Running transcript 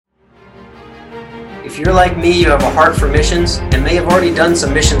If you're like me, you have a heart for missions and may have already done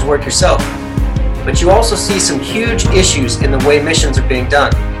some missions work yourself. But you also see some huge issues in the way missions are being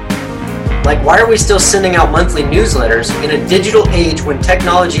done. Like, why are we still sending out monthly newsletters in a digital age when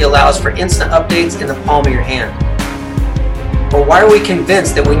technology allows for instant updates in the palm of your hand? Or why are we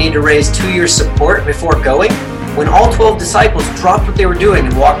convinced that we need to raise 2 years' support before going when all 12 disciples dropped what they were doing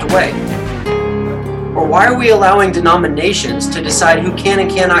and walked away? Or why are we allowing denominations to decide who can and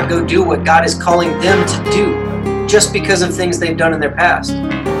cannot go do what God is calling them to do just because of things they've done in their past?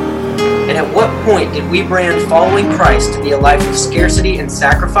 And at what point did we brand following Christ to be a life of scarcity and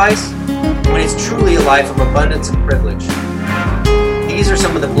sacrifice when it's truly a life of abundance and privilege? These are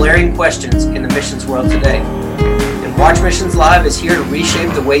some of the blaring questions in the missions world today. And Watch Missions Live is here to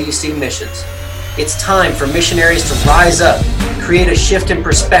reshape the way you see missions. It's time for missionaries to rise up, create a shift in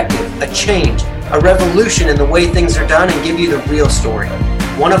perspective, a change, a revolution in the way things are done, and give you the real story,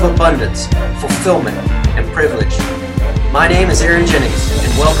 one of abundance, fulfillment, and privilege. My name is Aaron Jennings,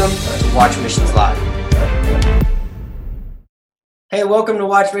 and welcome to Watch Missions Live. Hey, welcome to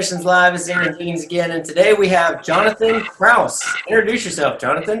Watch Missions Live. It's Aaron Jennings again, and today we have Jonathan Kraus. Introduce yourself,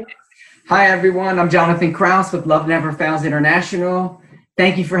 Jonathan. Hi, everyone. I'm Jonathan Kraus with Love Never Fails International.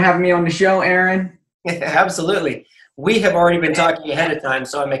 Thank you for having me on the show, Aaron. Absolutely. We have already been talking ahead of time,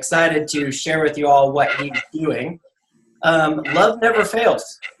 so I'm excited to share with you all what he's doing. Love Never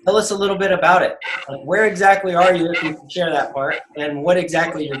Fails. Tell us a little bit about it. Where exactly are you, if you can share that part, and what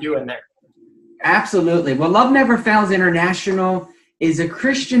exactly you're doing there? Absolutely. Well, Love Never Fails International is a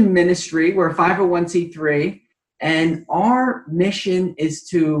Christian ministry. We're a 501c3, and our mission is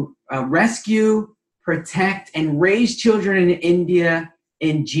to rescue, protect, and raise children in India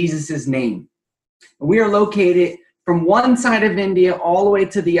in Jesus' name. We are located from one side of India all the way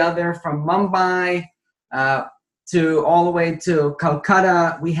to the other, from Mumbai to all the way to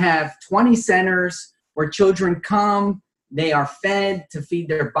Calcutta. We have 20 centers where children come. They are fed to feed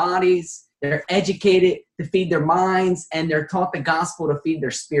their bodies. They're educated to feed their minds, and they're taught the gospel to feed their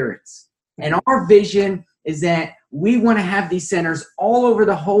spirits. And our vision is that we want to have these centers all over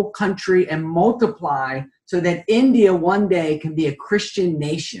the whole country and multiply so that India one day can be a Christian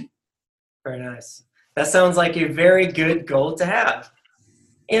nation. Very nice. That sounds like a very good goal to have,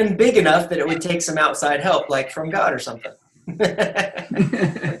 and big enough that it would take some outside help, like from God or something.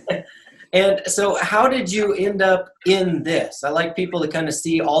 And so how did you end up in this? I like people to kind of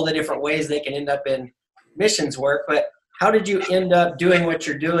see all the different ways they can end up in missions work, but how did you end up doing what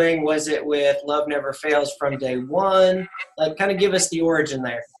you're doing? Was it with Love Never Fails from day one? Like, kind of give us the origin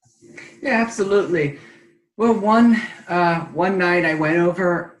there. Yeah, absolutely. Well, one night I went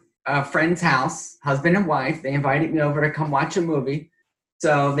over a friend's house, husband and wife. They invited me over to come watch a movie.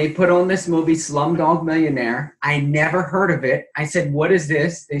 So they put on this movie, Slumdog Millionaire. I never heard of it. I said, "What is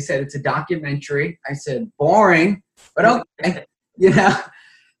this?" They said, "It's a documentary." I said, "Boring," but okay,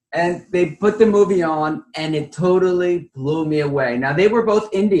 And they put the movie on, and it totally blew me away. Now, they were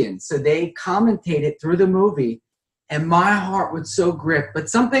both Indians, so they commentated through the movie, and my heart was so gripped. But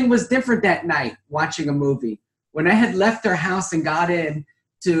something was different that night watching a movie. When I had left their house and got in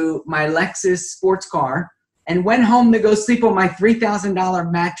to my Lexus sports car and went home to go sleep on my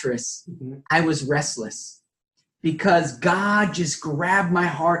 $3,000 mattress, I was restless because God just grabbed my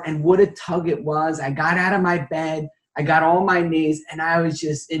heart, and what a tug it was. I got out of my bed, I got on my knees, and I was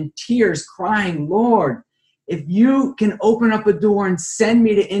just in tears crying, "Lord, if you can open up a door and send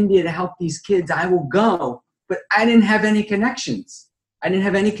me to India to help these kids, I will go." But I didn't have any connections. I didn't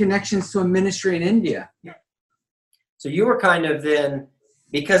have any connections to a ministry in India. So you were kind of then,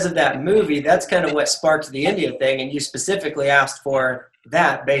 because of that movie, that's kind of what sparked the India thing, and you specifically asked for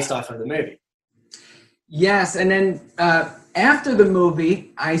that based off of the movie. Yes, and then after the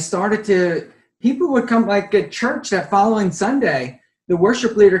movie, I started to, people would come, like at church that following Sunday, the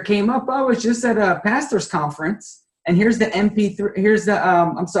worship leader came up, "I was just at a pastor's conference, and here's the MP3, here's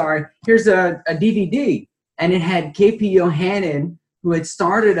a DVD," and it had KP Yohannan, who had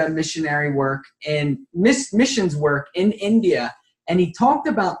started a missionary work and missions work in India. And he talked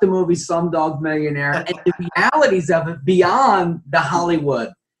about the movie Slumdog Millionaire and the realities of it beyond the Hollywood.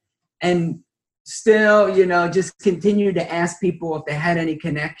 And still, just continue to ask people if they had any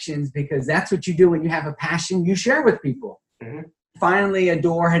connections, because that's what you do when you have a passion, you share with people. Mm-hmm. Finally, a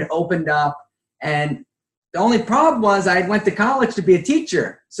door had opened up, and the only problem was I went to college to be a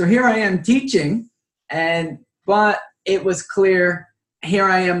teacher. So here I am teaching, but it was clear, here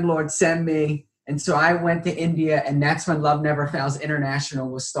I am, Lord, send me. And so I went to India, and that's when Love Never Fails International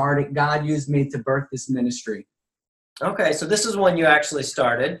was started. God used me to birth this ministry. Okay, so this is when you actually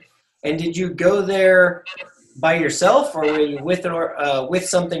started. And did you go there by yourself, or were you with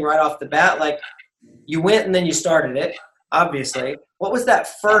something right off the bat? Like, you went and then you started it, obviously. What was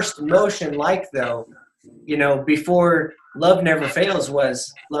that first motion like, though, before Love Never Fails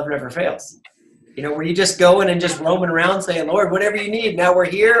was Love Never Fails? Were you just going and just roaming around saying, Lord, whatever you need, now we're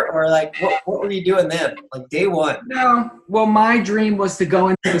here? Or like, what were you doing then? Like day one? No. Well, my dream was to go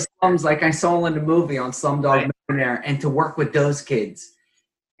into the slums like I saw in the movie on Slumdog Millionaire and to work with those kids.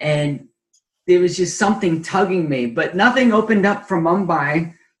 And there was just something tugging me, but nothing opened up from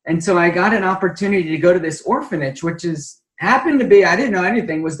Mumbai. And so I got an opportunity to go to this orphanage, which happened to be, I didn't know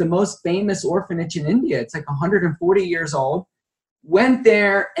anything, was the most famous orphanage in India. It's like 140 years old. Went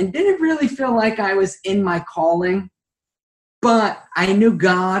there and didn't really feel like I was in my calling, but I knew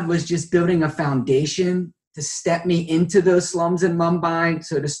God was just building a foundation to step me into those slums in Mumbai.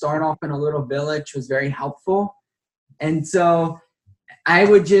 So to start off in a little village was very helpful. And so I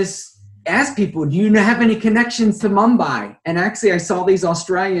would just ask people, do you have any connections to Mumbai? And actually I saw these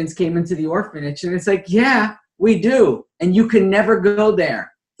Australians came into the orphanage and it's like, yeah, we do. And you can never go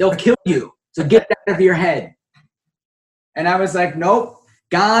there. They'll kill you. So get that out of your head. And I was like, nope,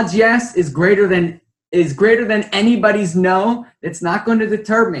 God's yes is greater than anybody's no. It's not going to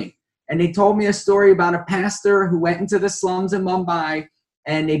deter me. And they told me a story about a pastor who went into the slums in Mumbai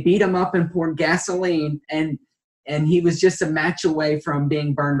and they beat him up and poured gasoline and he was just a match away from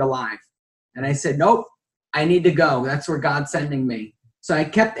being burned alive. And I said, nope, I need to go. That's where God's sending me. So I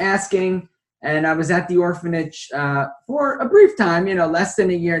kept asking, and I was at the orphanage for a brief time, less than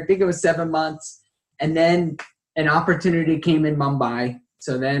a year. I think it was 7 months. And then an opportunity came in Mumbai.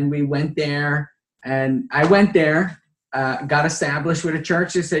 So then we went there, and I went there, got established with a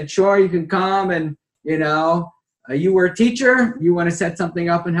church. They said, sure, you can come, and, you were a teacher. You want to set something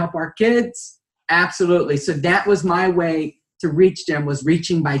up and help our kids? Absolutely. So that was my way to reach them, was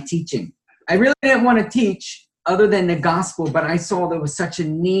reaching by teaching. I really didn't want to teach other than the gospel, but I saw there was such a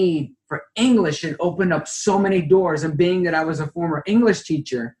need for English. It opened up so many doors. And being that I was a former English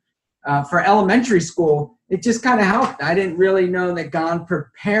teacher for elementary school, it just kind of helped. I didn't really know that God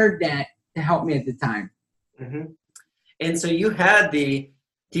prepared that to help me at the time. Mm-hmm. And so you had the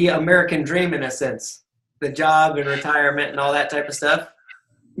American dream in a sense, the job and retirement and all that type of stuff.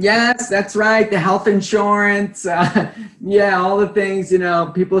 Yes, that's right. The health insurance, all the things,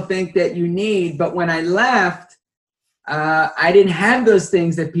 people think that you need. But when I left, I didn't have those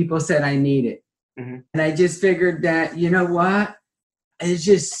things that people said I needed. Mm-hmm. And I just figured that, what? It's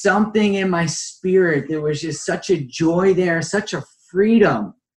just something in my spirit. There was just such a joy there, such a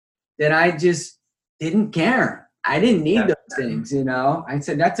freedom that I just didn't care. I didn't need those things, I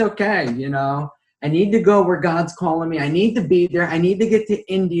said, that's okay, I need to go where God's calling me. I need to be there. I need to get to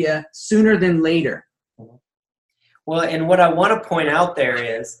India sooner than later. Well, and what I want to point out there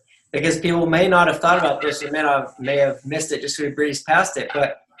is, because people may not have thought about this, or may have missed it just so we breezed past it,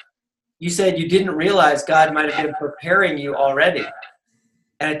 but you said you didn't realize God might have been preparing you already.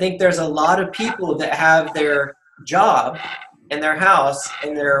 And I think there's a lot of people that have their job and their house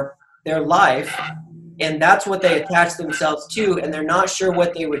and their life, and that's what they attach themselves to, and they're not sure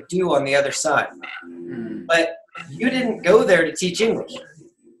what they would do on the other side. But you didn't go there to teach English.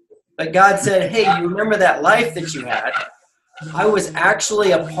 But God said, hey, you remember that life that you had? I was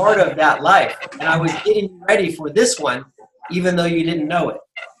actually a part of that life, and I was getting you ready for this one, even though you didn't know it.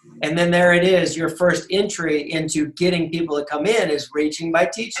 And then there it is, your first entry into getting people to come in is reaching by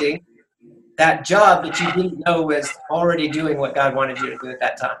teaching that job that you didn't know was already doing what God wanted you to do at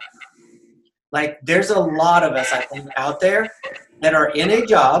that time. Like, there's a lot of us, I think, out there that are in a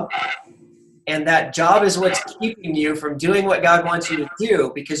job, and that job is what's keeping you from doing what God wants you to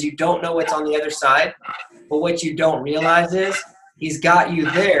do because you don't know what's on the other side. But what you don't realize is He's got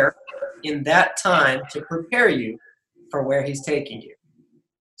you there in that time to prepare you for where He's taking you.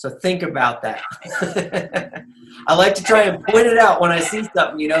 So think about that. I like to try and point it out when I see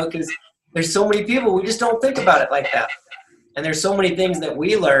something, because there's so many people, we just don't think about it like that. And there's so many things that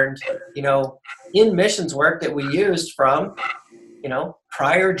we learned, in missions work that we used from,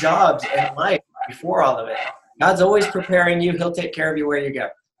 prior jobs and life before all of it. God's always preparing you. He'll take care of you where you go.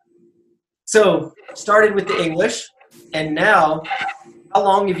 So started with the English, and now, how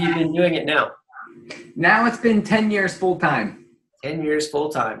long have you been doing it now? Now it's been 10 years full time. 10 years full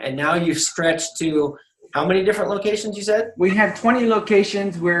time. And now you've stretched to how many different locations, you said? We have 20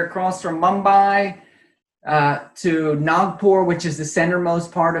 locations. We're across from Mumbai to Nagpur, which is the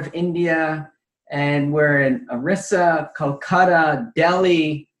centermost part of India. And we're in Orissa, Kolkata,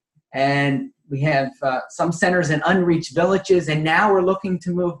 Delhi, and we have some centers in unreached villages. And now we're looking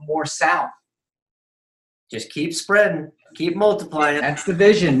to move more south. Just keep spreading, keep multiplying. That's the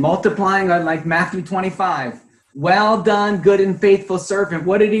vision, multiplying like Matthew 25. Well done, good and faithful servant.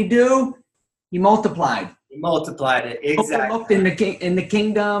 What did he do? He multiplied. He multiplied it. Exactly. Looked in the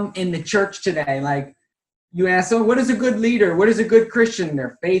kingdom, in the church today. Like you ask, what is a good leader? What is a good Christian?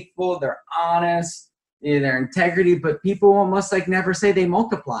 They're faithful. They're honest. Their integrity. But people almost like never say they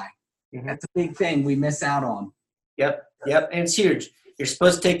multiply. Mm-hmm. That's a big thing we miss out on. Yep. And it's huge. You're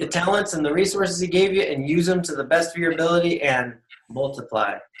supposed to take the talents and the resources he gave you and use them to the best of your ability and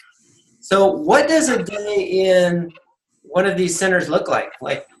multiply. So what does a day in one of these centers look like?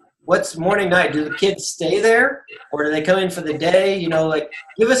 Like, what's morning, night? Do the kids stay there, or do they come in for the day?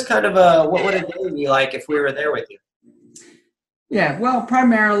 Give us kind of what would a day be like if we were there with you? Yeah, well,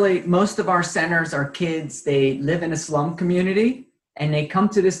 primarily, most of our centers are kids. They live in a slum community, and they come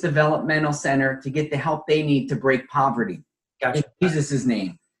to this developmental center to get the help they need to break poverty. Gotcha. In Jesus'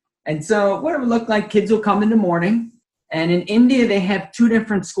 name. And so what it would look like, kids will come in the morning, and in India, they have 2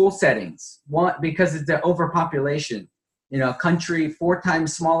 different school settings. One, because it's the overpopulation. A country 4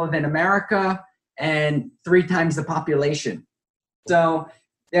 times smaller than America and 3 times the population. So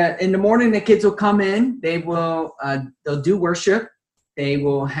in the morning, the kids will come in. They'll do worship. They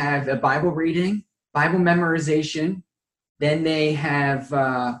will have a Bible reading, Bible memorization. Then they have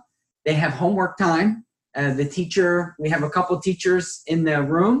homework time. We have a couple teachers in the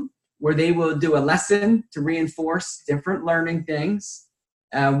room where they will do a lesson to reinforce different learning things.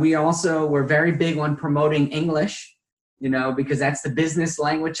 We're very big on promoting English, because that's the business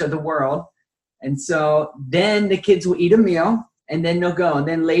language of the world. And so then the kids will eat a meal and then they'll go. And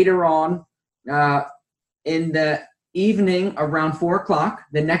then later on in the evening around 4:00,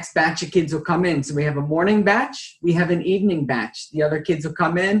 the next batch of kids will come in. So we have a morning batch. We have an evening batch. The other kids will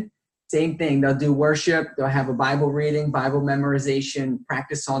come in. Same thing. They'll do worship. They'll have a Bible reading, Bible memorization,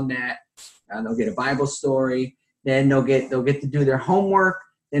 practice on that. They'll get a Bible story. Then they'll get to do their homework.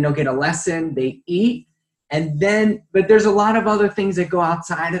 Then they'll get a lesson. They eat. But there's a lot of other things that go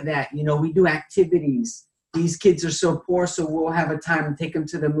outside of that. We do activities. These kids are so poor, so we'll have a time to take them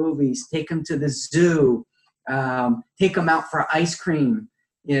to the movies, take them to the zoo, take them out for ice cream,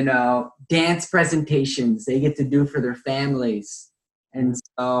 dance presentations they get to do for their families. And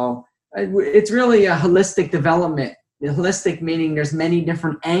so it's really a holistic development. The holistic meaning there's many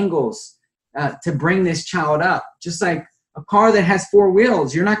different angles to bring this child up. Just like a car that has 4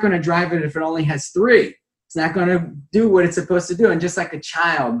 wheels, you're not going to drive it if it only has 3. It's not going to do what it's supposed to do. And just like a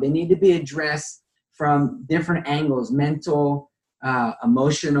child, they need to be addressed from different angles: mental,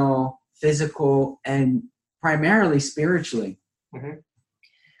 emotional, physical, and primarily spiritually. Mm-hmm.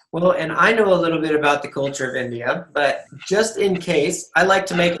 Well, and I know a little bit about the culture of India, but just in case, I like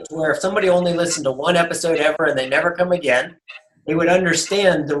to make it to where if somebody only listened to 1 episode ever and they never come again, they would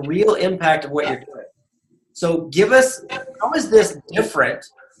understand the real impact of what you're doing. So give us, how is this different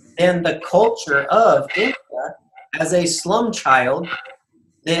than the culture of India as a slum child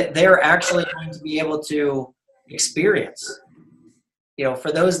that they're actually going to be able to experience?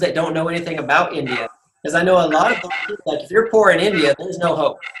 For those that don't know anything about India, because I know a lot of people, like if you're poor in India, there's no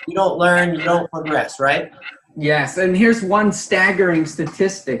hope. You don't learn, you don't progress, right? Yes, and here's one staggering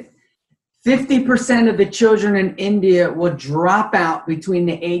statistic. 50% of the children in India will drop out between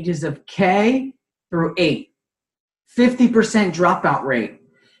the ages of K through 8. 50% dropout rate.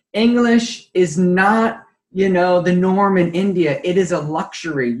 English is not, the norm in India. It is a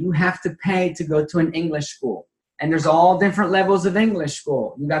luxury. You have to pay to go to an English school. And there's all different levels of English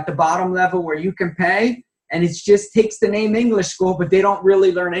school. You got the bottom level where you can pay, and it just takes the name English school, but they don't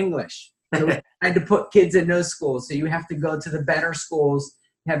really learn English. So we had to put kids in those schools. So you have to go to the better schools,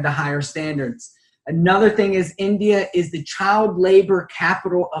 have the higher standards. Another thing is India is the child labor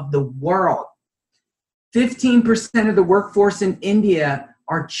capital of the world. 15% of the workforce in India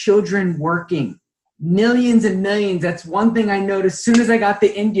are children working. Millions and millions. That's one thing I noticed. As soon as I got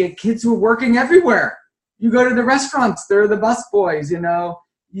to India, kids were working everywhere. You go to the restaurants, they're the bus boys,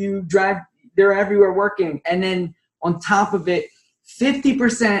 you drive, they're everywhere working. And then on top of it,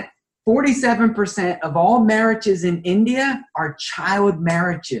 50%, 47% of all marriages in India are child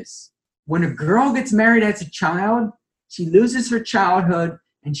marriages. When a girl gets married as a child, she loses her childhood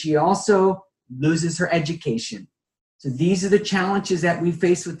and she also loses her education. So these are the challenges that we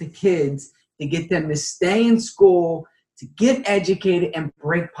face with the kids to get them to stay in school, to get educated and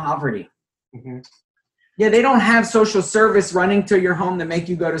break poverty. Mm-hmm. Yeah, they don't have social service running to your home to make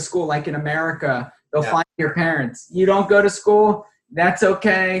you go to school like in America. They'll find your parents. You don't go to school, that's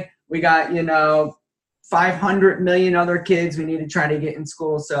okay. We got, 500 million other kids we need to try to get in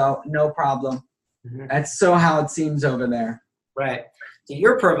school, so no problem. Mm-hmm. That's so how it seems over there. Right. So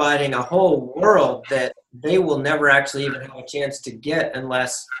you're providing a whole world that they will never actually even have a chance to get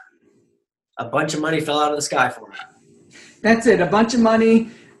unless a bunch of money fell out of the sky for them. That's it, a bunch of money.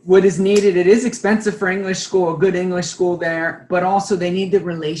 what is needed, it is expensive for English school, a good English school there, but also they need the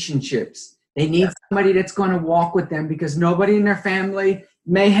relationships. They need somebody that's going to walk with them, because nobody in their family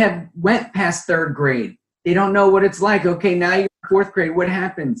may have went past third grade. They don't know what it's like. Okay, now you're in fourth grade. What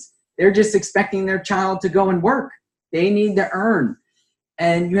happens? They're just expecting their child to go and work. They need to earn.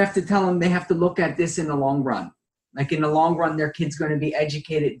 And you have to tell them they have to look at this in the long run. Like in the long run, their kid's going to be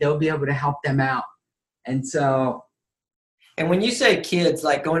educated. They'll be able to help them out. And so. And when you say kids,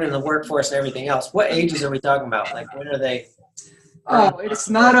 like going into the workforce and everything else, what ages are we talking about? Like when are they? Oh, it's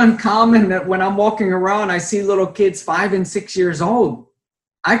not uncommon that when I'm walking around, I see little kids 5 and 6 years old.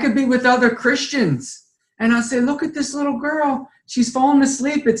 I could be with other Christians, and I'll say, look at this little girl. She's falling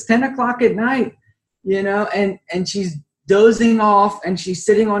asleep. It's 10 o'clock at night, you know, and she's dozing off, and she's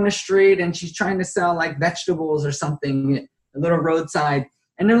sitting on the street, and she's trying to sell like vegetables or something, a little roadside.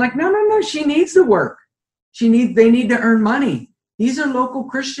 And they're like, no, she needs to work. They need to earn money. These are local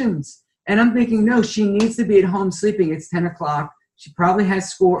Christians. And I'm thinking, no, she needs to be at home sleeping. It's 10 o'clock. She probably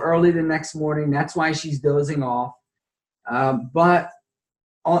has school early the next morning. That's why she's dozing off. But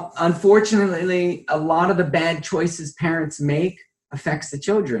unfortunately, a lot of the bad choices parents make affects the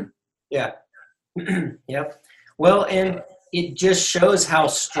children. Yeah. Yep. Well, and it just shows how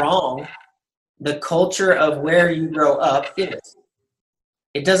strong the culture of where you grow up is.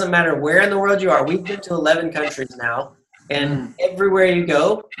 It doesn't matter where in the world you are. We've been to 11 countries now, and everywhere you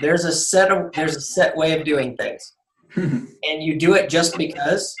go, there's a set way of doing things. And you do it just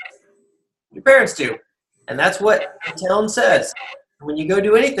because your parents do. And that's what the town says. When you go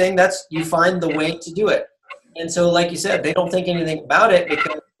do anything, you find the way to do it. And so, like you said, they don't think anything about it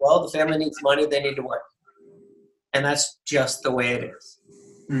because, well, the family needs money, they need to work. And that's just the way it is.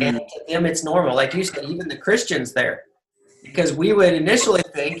 And to them, it's normal. Like you said, even the Christians there. Because we would initially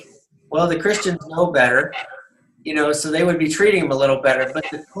think, well, the Christians know better, you know, so they would be treating them a little better. But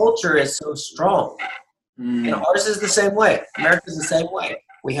the culture is so strong. And ours is the same way. America's the same way.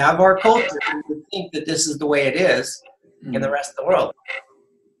 We have our culture, and we think that this is the way it is in the rest of the world.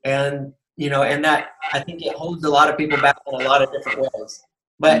 And, you know, and that, I think it holds a lot of people back in a lot of different ways.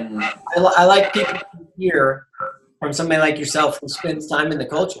 But I like people to hear from somebody like yourself who spends time in the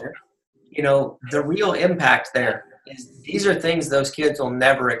culture, you know, the real impact there is these are things those kids will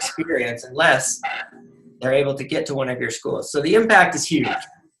never experience unless they're able to get to one of your schools. So the impact is huge.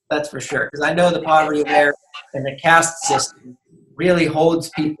 That's for sure. Because I know the poverty there and the caste system really holds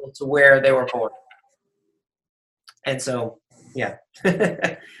people to where they were born. And so, yeah.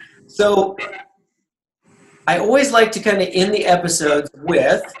 So I always like to kind of end the episodes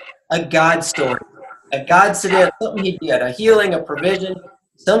with a God story. A God said something he did, a healing, a provision,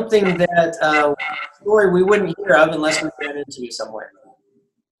 something that story we wouldn't hear of unless we ran into you somewhere.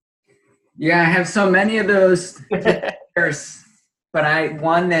 Yeah, I have so many of those. But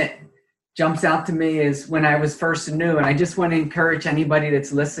one that jumps out to me is when I was first new, and I just want to encourage anybody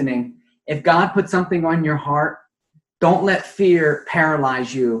that's listening. If God put something on your heart, don't let fear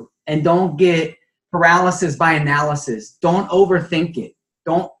paralyze you, and don't get paralysis by analysis. Don't overthink it.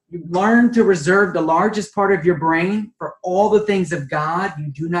 Don't learn to reserve the largest part of your brain for all the things of God you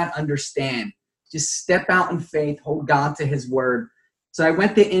do not understand. Just step out in faith, hold God to his word. So I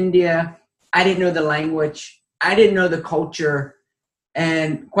went to India. I didn't know the language. I didn't know the culture.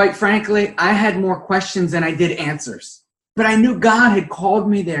 And quite frankly, I had more questions than I did answers. But I knew God had called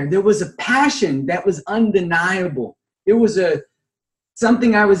me there. There was a passion that was undeniable. There was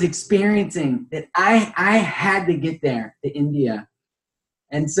something I was experiencing that I had to get there to India.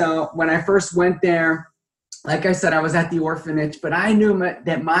 And so when I first went there, like I said, I was at the orphanage, but I knew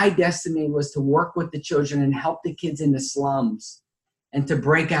that my destiny was to work with the children and help the kids in the slums and to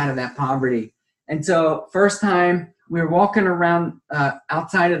break out of that poverty. And so first time, we were walking around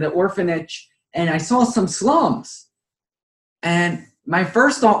outside of the orphanage, and I saw some slums. And my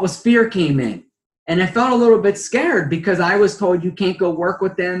first thought was fear came in. And I felt a little bit scared because I was told you can't go work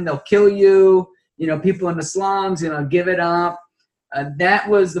with them. They'll kill you. You know, people in the slums, you know, give it up. That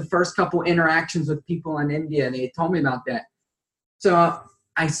was the first couple interactions with people in India. They told me about that. So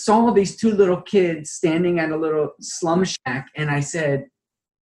I saw these two little kids standing at a little slum shack, and I said,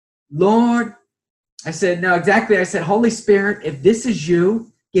 Lord, I said, no, exactly. I said, Holy Spirit, if this is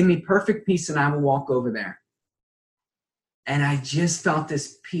you, give me perfect peace and I will walk over there. And I just felt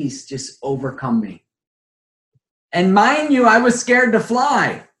this peace just overcome me. And mind you, I was scared to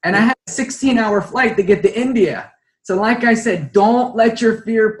fly. And I had a 16-hour flight to get to India. So like I said, don't let your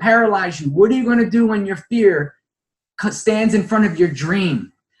fear paralyze you. What are you going to do when your fear stands in front of your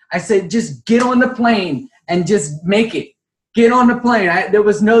dream? I said, just get on the plane and just make it. Get on the plane. There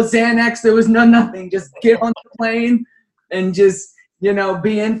was no Xanax. There was no nothing. Just get on the plane and just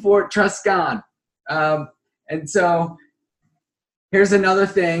be in for it, trust God. And so here's another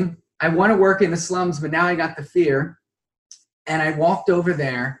thing. I want to work in the slums, but now I got the fear. And I walked over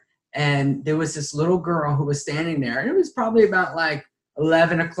there, and there was this little girl who was standing there. And it was probably about like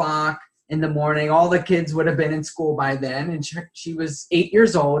 11 o'clock in the morning. All the kids would have been in school by then. And she was 8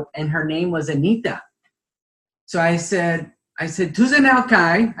 years old, and her name was Anita. So I said,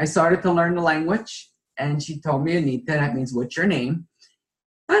 Tuzenaukai. I started to learn the language. And she told me, Anita, that means, what's your name?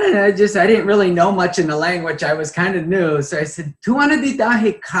 I don't know, I didn't really know much in the language. I was kind of new. So I said,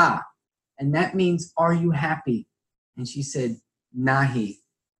 Tuanaditahe ka. And that means, are you happy? And she said, nahi.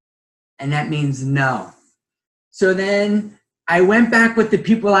 And that means no. So then I went back with the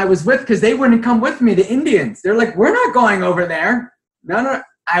people I was with, because they wouldn't come with me, the Indians. They're like, we're not going over there. No.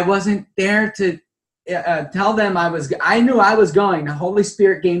 I wasn't there to tell them I knew I was going. The Holy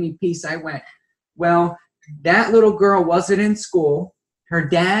Spirit gave me peace. I went. Well, that little girl wasn't in school. Her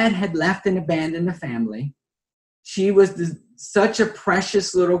dad had left and abandoned the family. She was such a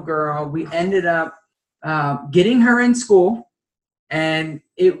precious little girl. We ended up getting her in school, and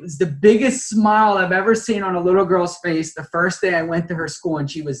it was the biggest smile I've ever seen on a little girl's face the first day I went to her school,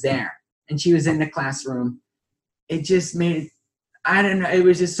 and she was there, and she was in the classroom. It just made, I don't know, it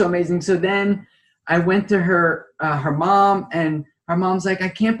was just so amazing. So then I went to her mom, and her mom's like, I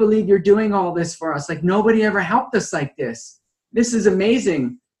can't believe you're doing all this for us. Like, nobody ever helped us like this. This is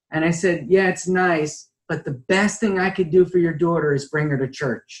amazing. And I said, yeah, it's nice, but the best thing I could do for your daughter is bring her to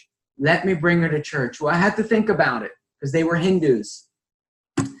church. Let me bring her to church. Well, I had to think about it, because they were Hindus.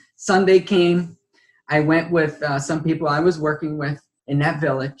 Sunday came. I went with some people I was working with in that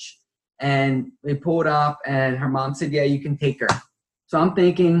village, and we pulled up, and her mom said, yeah, you can take her. So I'm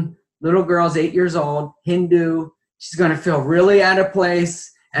thinking, little girl's 8 years old, Hindu. She's going to feel really out of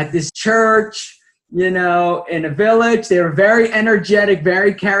place at this church, in a village. They were very energetic,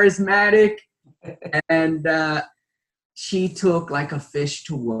 very charismatic. And she took like a fish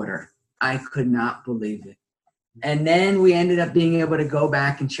to water. I could not believe it. And then we ended up being able to go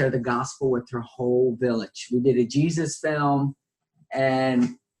back and share the gospel with her whole village. We did a Jesus film,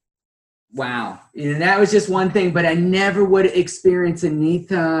 and wow. That was just one thing, but I never would experience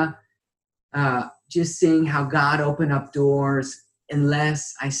Anita just seeing how God opened up doors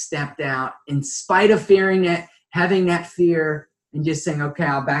unless I stepped out, in spite of fearing it, having that fear, and just saying, okay,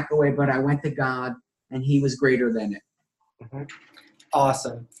 I'll back away. But I went to God, and he was greater than it. Mm-hmm.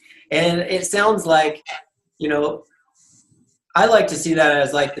 Awesome. And it sounds like, I like to see that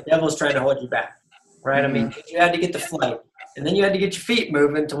as like the devil's trying to hold you back, right? Mm-hmm. I mean, you had to get the flight, and then you had to get your feet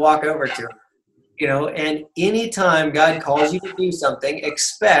moving to walk over to him, and anytime God calls you to do something,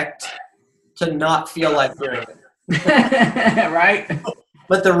 expect to not feel like doing it. Right?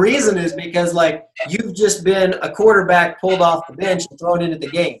 But the reason is because, like, you've just been a quarterback pulled off the bench and thrown into the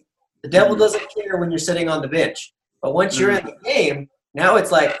game. The devil doesn't care when you're sitting on the bench. But once you're in the game, now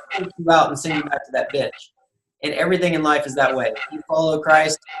it's like, take you out and send you back to that bench. And everything in life is that way. If you follow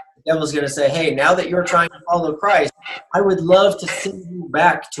Christ, the devil's going to say, hey, now that you're trying to follow Christ, I would love to send you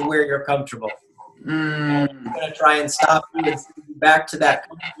back to where you're comfortable. And I'm going to try and stop you and send you back to that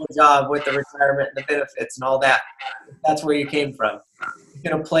comfortable job with the retirement and the benefits and all that. That's where you came from. He's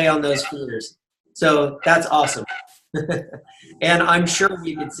going to play on those fears. So that's awesome. And I'm sure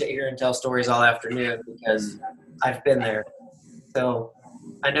we could sit here and tell stories all afternoon, because I've been there. So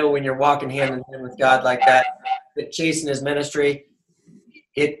I know when you're walking hand in hand with God like that chasing his ministry,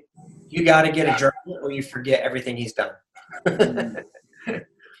 you got to get a journal or you forget everything he's done.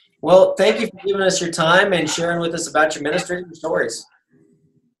 Well, thank you for giving us your time and sharing with us about your ministry and your stories.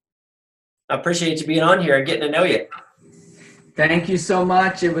 I appreciate you being on here and getting to know you. Thank you so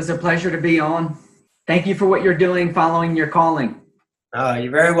much. It was a pleasure to be on. Thank you for what you're doing, following your calling. Oh,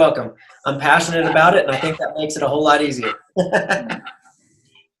 you're very welcome. I'm passionate about it, and I think that makes it a whole lot easier.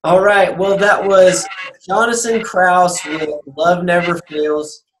 All right. Well, that was Jonathan Kraus with Love Never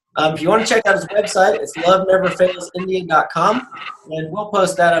Fails. If you want to check out his website, it's loveneverfailsindian.com, and we'll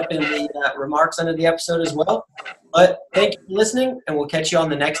post that up in the remarks under the episode as well. But thank you for listening, and we'll catch you on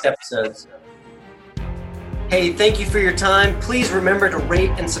the next episodes. Hey, thank you for your time. Please remember to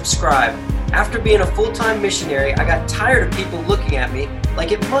rate and subscribe. After being a full-time missionary, I got tired of people looking at me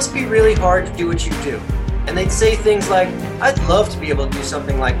like it must be really hard to do what you do. And they'd say things like, I'd love to be able to do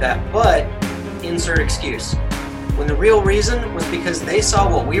something like that, but insert excuse. When the real reason was because they saw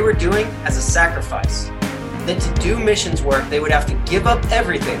what we were doing as a sacrifice. That to do missions work, they would have to give up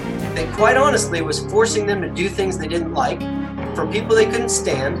everything. That quite honestly was forcing them to do things they didn't like, for people they couldn't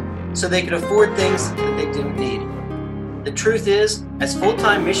stand, so they could afford things that they didn't need. The truth is, as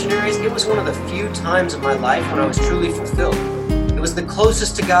full-time missionaries, it was one of the few times in my life when I was truly fulfilled. It It was the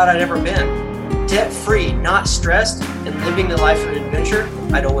closest to God I'd ever been. Debt-free, not stressed, and living the life of adventure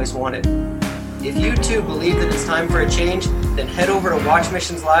I'd always wanted. If you too believe that it's time for a change, then head over to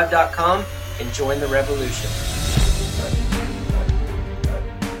watchmissionslive.com and join the revolution.